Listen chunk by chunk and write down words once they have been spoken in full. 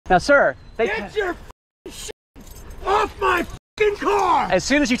Now, sir, get your shit off my fucking car! As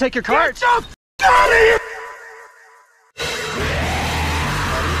soon as you take your cart. Get the out of here! He's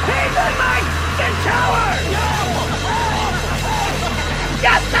in my fucking tower!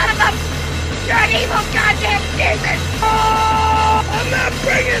 You son of a... You're an evil goddamn demon! Oh, I'm not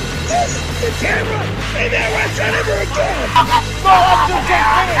bringing this to camera in their restaurant ever again! No.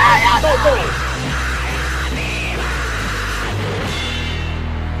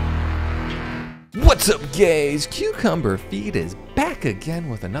 What's up, gays? Cucumber Feed is back again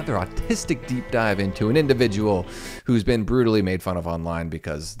with another autistic deep dive into an individual who's been brutally made fun of online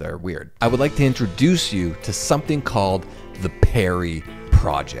because they're weird. I would like to introduce you to something called the Perry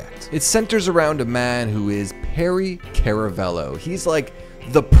Project. It centers around a man who is Perry Caravello. He's like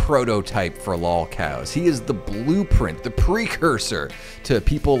the prototype for lol cows. He is the blueprint, the precursor to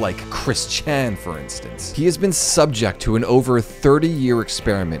people like Chris Chan, for instance. He has been subject to an over 30-year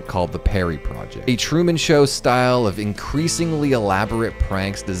experiment called the Perry Project, a Truman Show style of increasingly elaborate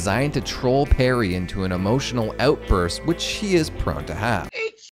pranks designed to troll Perry into an emotional outburst, which he is prone to have.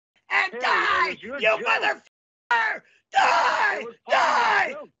 Eat and die, you motherfucker! Die!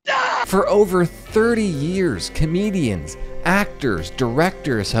 Die! Die! For over 30 years, comedians, actors,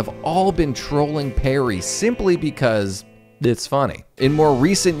 directors have all been trolling Perry simply because it's funny. In more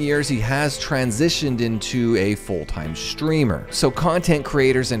recent years, he has transitioned into a full-time streamer, so content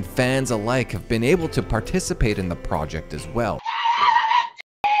creators and fans alike have been able to participate in the project as well.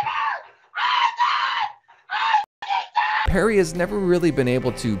 Perry has never really been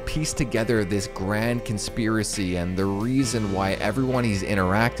able to piece together this grand conspiracy and the reason why everyone he's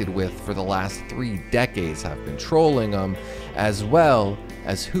interacted with for the last 3 decades have been trolling him, as well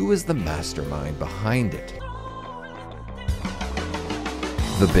as who is the mastermind behind it.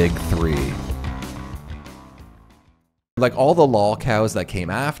 The Big Three. Like all the lol cows that came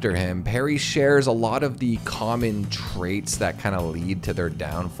after him, Perry shares a lot of the common traits that kind of lead to their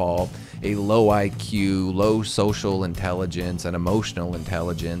downfall. A low IQ, low social intelligence and emotional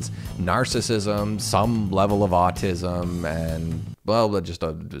intelligence, narcissism, some level of autism, and, well, just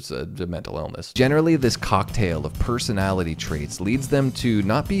a mental illness. Generally, this cocktail of personality traits leads them to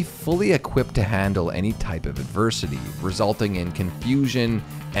not be fully equipped to handle any type of adversity, resulting in confusion,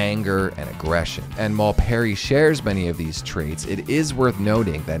 anger, and aggression. And while Perry shares many of these traits, it is worth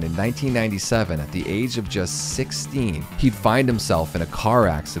noting that in 1997, at the age of just 16, he'd find himself in a car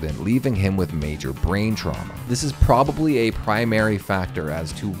accident, leaving him with major brain trauma. This is probably a primary factor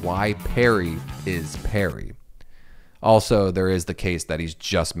as to why Perry is Perry. Also, there is the case that he's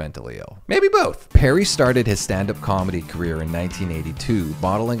just mentally ill. Maybe both. Perry started his stand-up comedy career in 1982,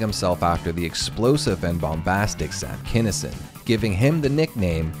 modeling himself after the explosive and bombastic Sam Kinison, giving him the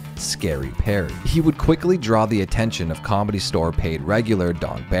nickname Scary Perry. He would quickly draw the attention of Comedy Store paid regular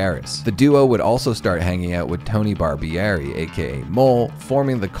Don Barris. The duo would also start hanging out with Tony Barbieri, aka Mole,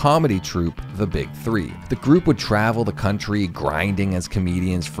 forming the comedy troupe The Big Three. The group would travel the country grinding as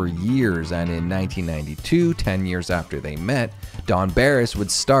comedians for years, and in 1992, 10 years after they met, Don Barris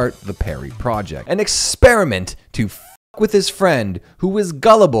would start the Perry Project, an experiment to f*** with his friend who was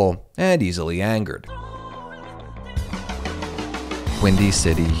gullible and easily angered. Windy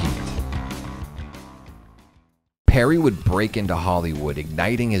City Heat. Perry would break into Hollywood,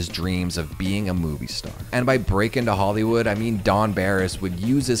 igniting his dreams of being a movie star. And by break into Hollywood, I mean Don Barris would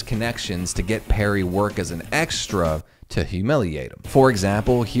use his connections to get Perry work as an extra to humiliate him. For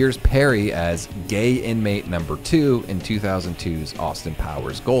example, here's Perry as gay inmate number 2 in 2002's Austin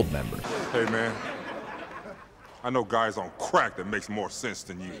Powers Goldmember. Hey man, I know guys on crack that makes more sense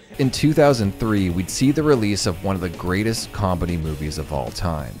than you. In 2003, we'd see the release of one of the greatest comedy movies of all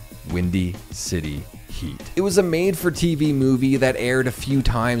time, Windy City Heat. It was a made-for-TV movie that aired a few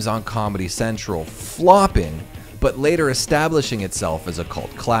times on Comedy Central, flopping, but later establishing itself as a cult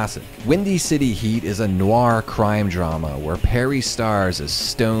classic. Windy City Heat is a noir crime drama where Perry stars as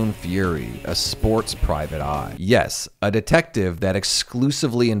Stone Fury, a sports private eye. Yes, a detective that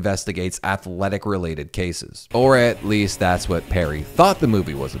exclusively investigates athletic-related cases. Or at least that's what Perry thought the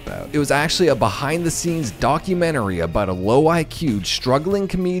movie was about. It was actually a behind-the-scenes documentary about a low-IQ, struggling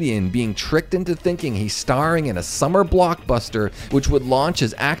comedian being tricked into thinking he's starring in a summer blockbuster which would launch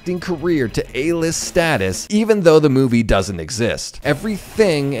his acting career to A-list status, even though the movie doesn't exist.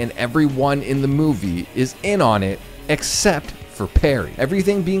 Everything and everyone in the movie is in on it except for Perry.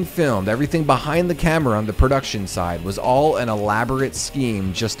 Everything being filmed, everything behind the camera on the production side was all an elaborate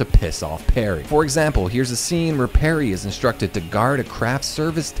scheme just to piss off Perry. For example, here's a scene where Perry is instructed to guard a craft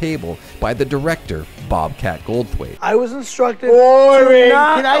service table by the director, Bobcat Goldthwait. I was instructed Boring. to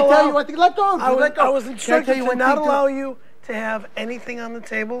not Can I allow... tell you what? Let go. I was instructed to not allow you to have anything on the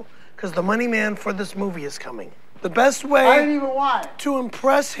table because the money man for this movie is coming. The best way I didn't even want it. to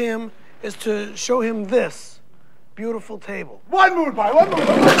impress him is to show him this beautiful table. One moon pie, one moon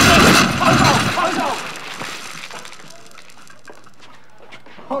pie.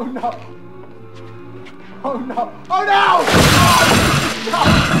 Oh no. Oh no. Oh no! Oh, no!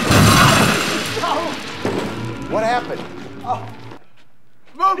 What happened? Oh.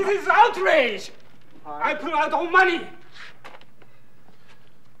 This is outrage! I put out all money.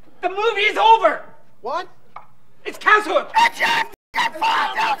 The movie is over. What? It's canceled. It's your f***ing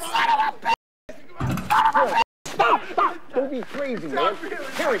fault, you son of a bitch! Stop! Don't be crazy, man.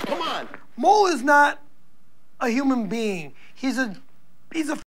 Perry, come on. Mole is not a human being. He's a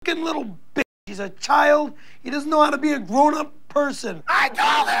fucking little bitch. He's a child. He doesn't know how to be a grown-up person. I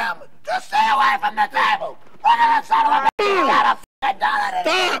told him to stay away from the table. Look at that son of a bitch. You got a f***ing dollar in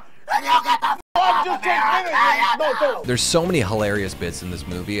here. And you'll get the f*** off of me. There's so many hilarious bits in this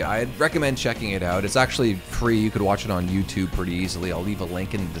movie. I'd recommend checking it out. It's actually free. You could watch it on YouTube pretty easily. I'll leave a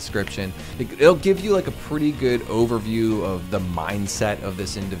link in the description. It'll give you like a pretty good overview of the mindset of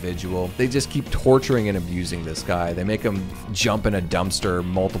this individual. They just keep torturing and abusing this guy. They make him jump in a dumpster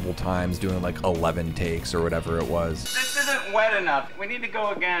multiple times, doing like 11 takes or whatever it was. This isn't wet enough. We need to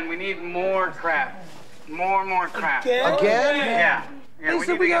go again. We need more crap. More crap. Again? Yeah. They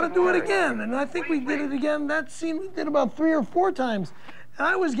said we got to do it again, and I think we did it again. That scene we did about 3 or 4 times, and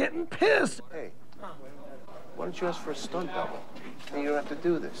I was getting pissed. Hey, why don't you ask for a stunt double? And you don't have to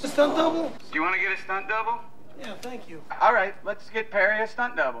do this. A stunt double? Do you want to get a stunt double? Yeah, thank you. All right, let's get Perry a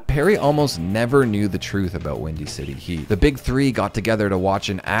stunt double. Perry almost never knew the truth about Windy City Heat. The big three got together to watch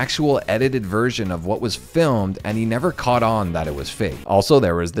an actual edited version of what was filmed, and he never caught on that it was fake. Also,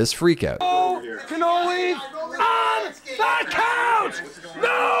 there was this freakout. Cannolis on the couch!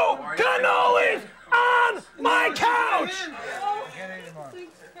 No cannolis on my couch!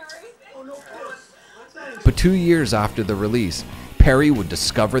 But 2 years after the release, Perry would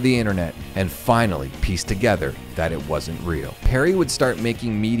discover the internet and finally piece together that it wasn't real. Perry would start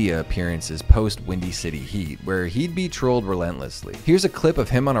making media appearances post Windy City Heat, where he'd be trolled relentlessly. Here's a clip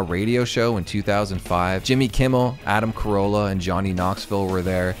of him on a radio show in 2005. Jimmy Kimmel, Adam Carolla, and Johnny Knoxville were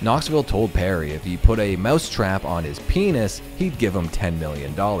there. Knoxville told Perry if he put a mousetrap on his penis, he'd give him $10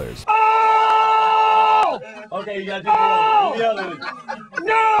 million. Okay, you gotta do the other.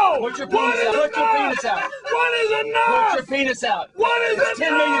 No! Put your penis out. What is enough? Put your penis out. What is It's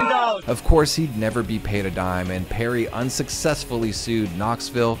 $10 million. Of course, he'd never be paid a dime, and Perry unsuccessfully sued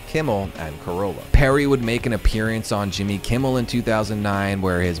Knoxville, Kimmel, and Carolla. Perry would make an appearance on Jimmy Kimmel in 2009,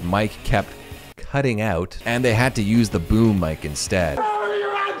 where his mic kept cutting out, and they had to use the boom mic instead. Oh,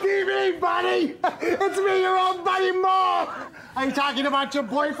 you're on TV, buddy! It's me, your old buddy Mo! Are you talking about your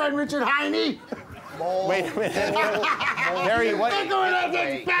boyfriend, Richard Heine? Wait a minute. Perry, what? Look at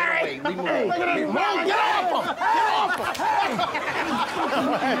this, Barry! Look at this, Mo! Get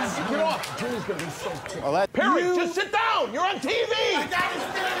off! Jimmy's gonna be so ticked. Perry, just sit down! You're on TV! I got his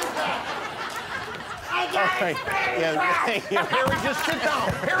fanny back! I got his fanny back! Perry, just sit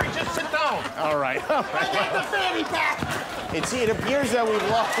down! Perry, just sit down! All right. I got the fanny back! It appears that we've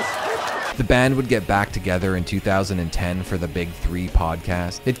lost. The band would get back together in 2010 for the Big Three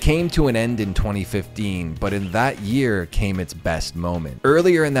podcast. It came to an end in 2015, but in that year came its best moment.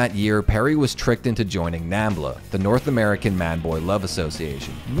 Earlier in that year, Perry was tricked into joining NAMBLA, the North American Man-Boy Love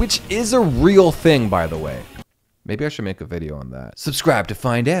Association, which is a real thing, by the way. Maybe I should make a video on that. Subscribe to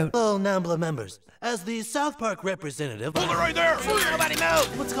find out. Hello, NAMBLA members. As the South Park representative... Hold it right there! Nobody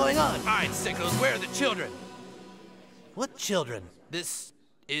move! What's going on? All right, sickos, where are the children? What children? This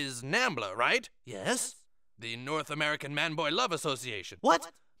is NAMBLA, right? Yes? The North American Man-Boy Love Association. What?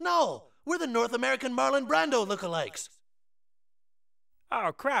 No! We're the North American Marlon Brando lookalikes.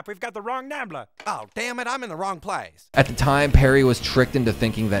 Oh, crap, we've got the wrong NAMBLA. Oh, damn it, I'm in the wrong place. At the time, Perry was tricked into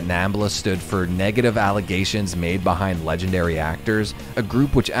thinking that NAMBLA stood for Negative Allegations Made Behind Legendary Actors, a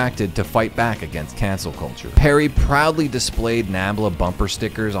group which acted to fight back against cancel culture. Perry proudly displayed NAMBLA bumper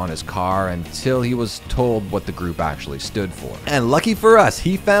stickers on his car until he was told what the group actually stood for. And lucky for us,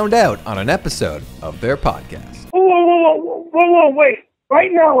 he found out on an episode of their podcast. Whoa, wait.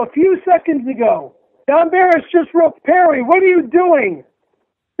 Right now, a few seconds ago, Don Barris just wrote, Perry, what are you doing?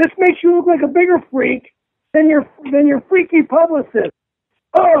 This makes you look like a bigger freak than your freaky publicist.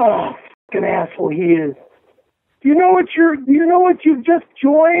 Oh, fucking asshole he is. Do you know what you've just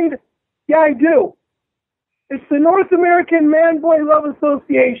joined? Yeah, I do. It's the North American Man-Boy Love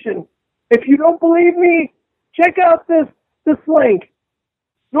Association. If you don't believe me, check out this link.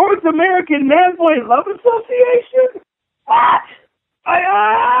 North American Man-Boy Love Association? What?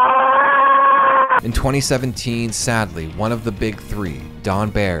 In 2017, sadly, one of the big three, Don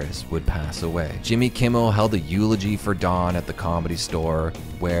Barris, would pass away. Jimmy Kimmel held a eulogy for Don at the Comedy Store,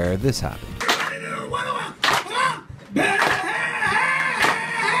 where this happened.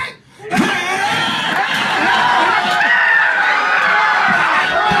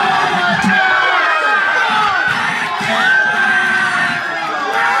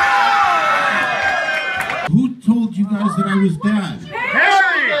 Who told you guys that I was bad?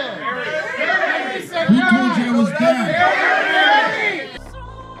 Who told you I was bad?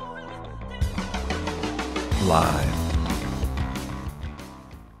 Live.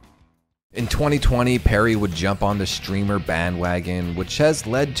 In 2020, Perry would jump on the streamer bandwagon, which has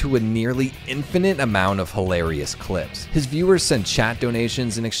led to a nearly infinite amount of hilarious clips. His viewers sent chat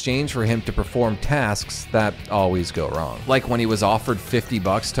donations in exchange for him to perform tasks that always go wrong. Like when he was offered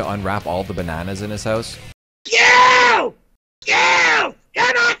 $50 to unwrap all the bananas in his house. You!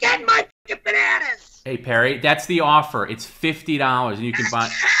 You're not getting my fucking bananas! Hey, Perry, that's the offer. It's $50 and you can buy...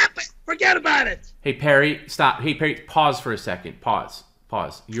 Forget about it! Hey, Perry, stop. Hey, Perry, pause for a second. Pause.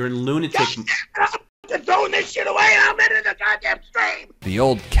 You're a lunatic. You're throwing this shit away and I'm into the goddamn stream! The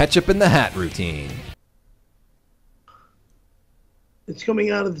old ketchup in the hat routine. It's coming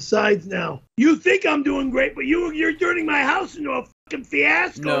out of the sides now. You think I'm doing great, but you're turning my house into a fucking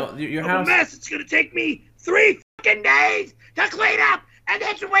fiasco. No, your house... a mess. It's gonna take me 3 fucking days to clean up, and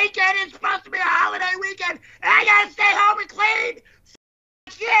this weekend is supposed to be a holiday weekend, and I gotta stay home and clean.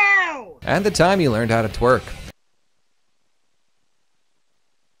 F you! And the time he learned how to twerk.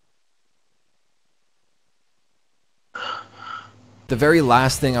 The very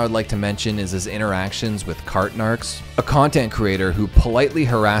last thing I would like to mention is his interactions with cart narcs, a content creator who politely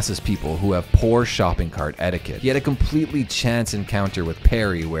harasses people who have poor shopping cart etiquette. He had a completely chance encounter with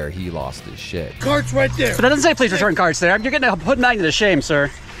Perry where he lost his shit. Cart's right there. But that doesn't say please return carts there. You're getting put Magnet to shame,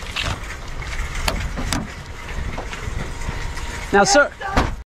 sir. Now, sir.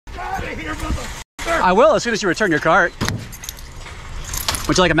 I will as soon as you return your cart.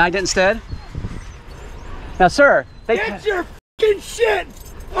 Would you like a magnet instead? Now, sir. Get your fucking shit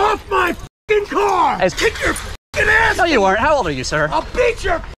off my fucking car! Kick your fucking ass! No, you weren't. How old are you, sir? I'll beat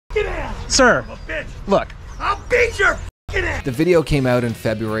your fucking ass! Sir, bitch. Look. I'll beat your fucking ass! The video came out in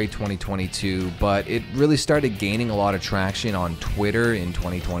February 2022, but it really started gaining a lot of traction on Twitter in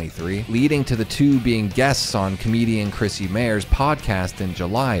 2023, leading to the two being guests on comedian Chrissy Mayer's podcast in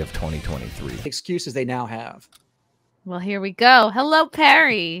July of 2023. Excuses they now have. Well, here we go. Hello,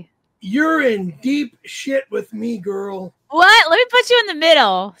 Perry. You're in deep shit with me, girl. What? Let me put you in the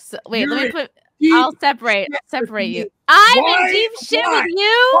middle. So, wait, let me put... I'll separate you. I'm in deep shit with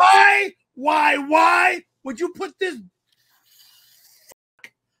you? Why would you put this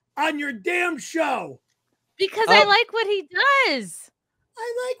on your damn show? Because I like what he does.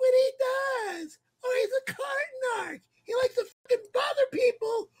 I like what he does. Oh, he's a cart narc. He likes to fucking bother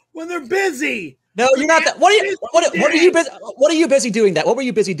people when they're busy. No, you're not that. What are you busy doing that? What were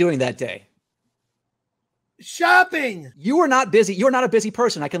you busy doing that day? Shopping. You were not busy. You're not a busy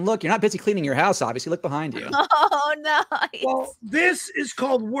person. I can look. You're not busy cleaning your house, obviously. Look behind you. Oh, nice. Well, this is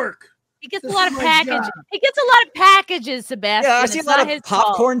called work. He gets a lot of packages. He gets a lot of packages, Sebastian. Yeah, I see a lot of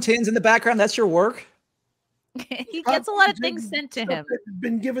popcorn tins in the background. That's your work. He gets a lot of things sent to him.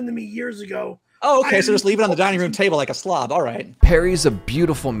 Been given to me years ago. Oh, okay. So just leave it on the dining room table like a slob. All right. Perry's a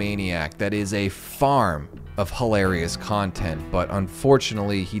beautiful maniac that is a farm of hilarious content, but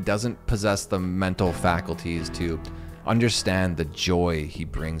unfortunately, he doesn't possess the mental faculties to understand the joy he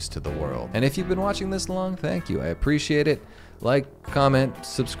brings to the world. And if you've been watching this long, thank you. I appreciate it. Like, comment,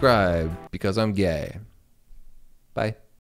 subscribe, because I'm gay. Bye.